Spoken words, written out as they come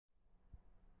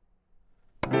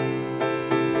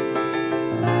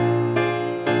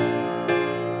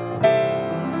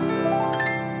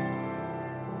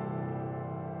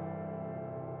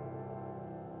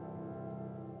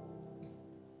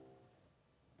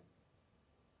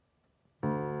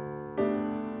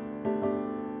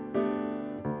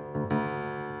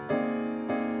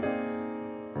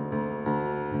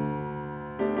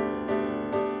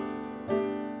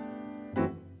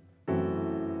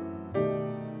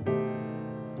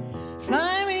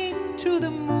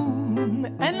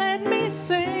and let me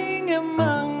sing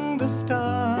among the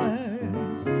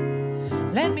stars.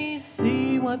 Let me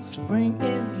see what spring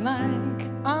is like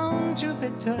on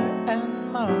Jupiter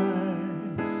and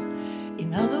Mars.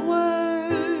 In other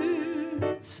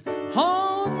words,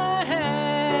 hold my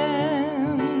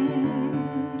hand.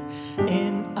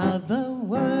 In other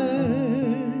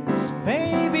words,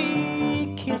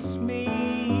 baby, kiss me.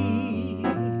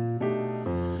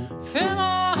 Fill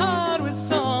my heart with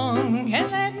song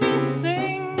and let me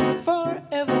sing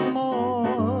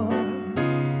forevermore.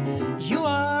 You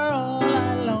are all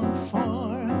I long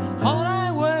for, all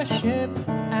I worship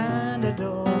and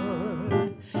adore.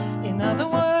 In other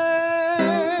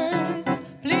words,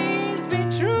 please be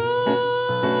true.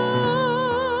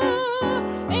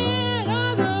 In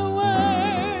other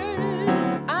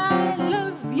words, I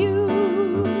love you.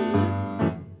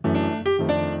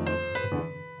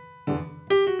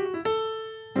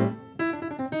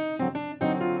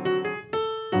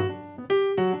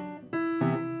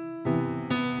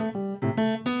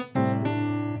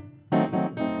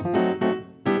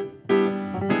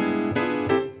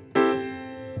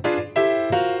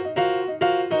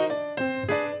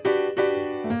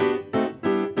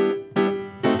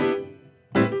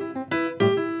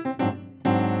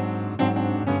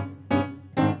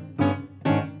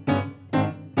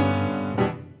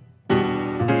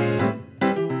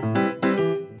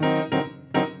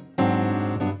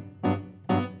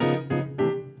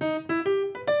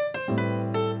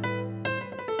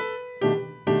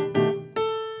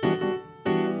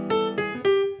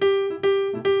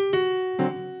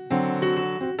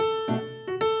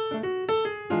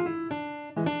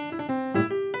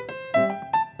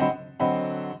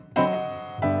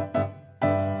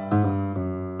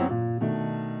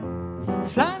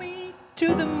 Fly me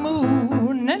to the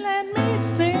moon and let me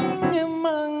sing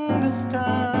among the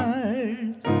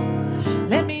stars.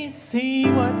 Let me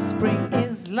see what spring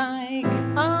is like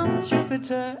on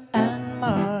Jupiter and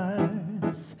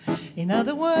Mars. In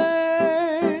other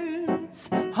words,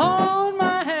 hold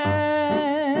my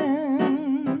hand.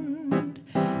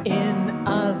 In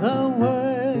other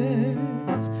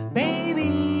words,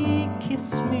 baby,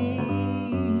 kiss me.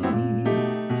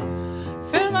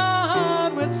 Fill my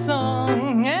heart with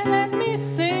song and let me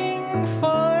sing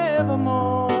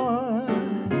forevermore.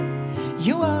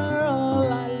 You are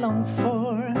all I long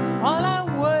for, all I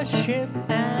worship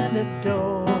and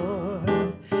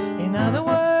adore. In other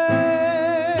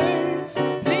words,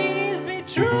 please be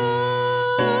true.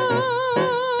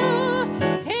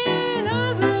 In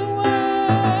other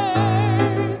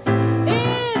words,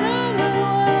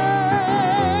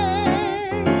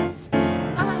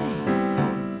 I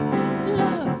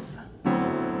love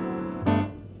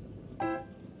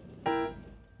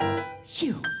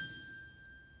you.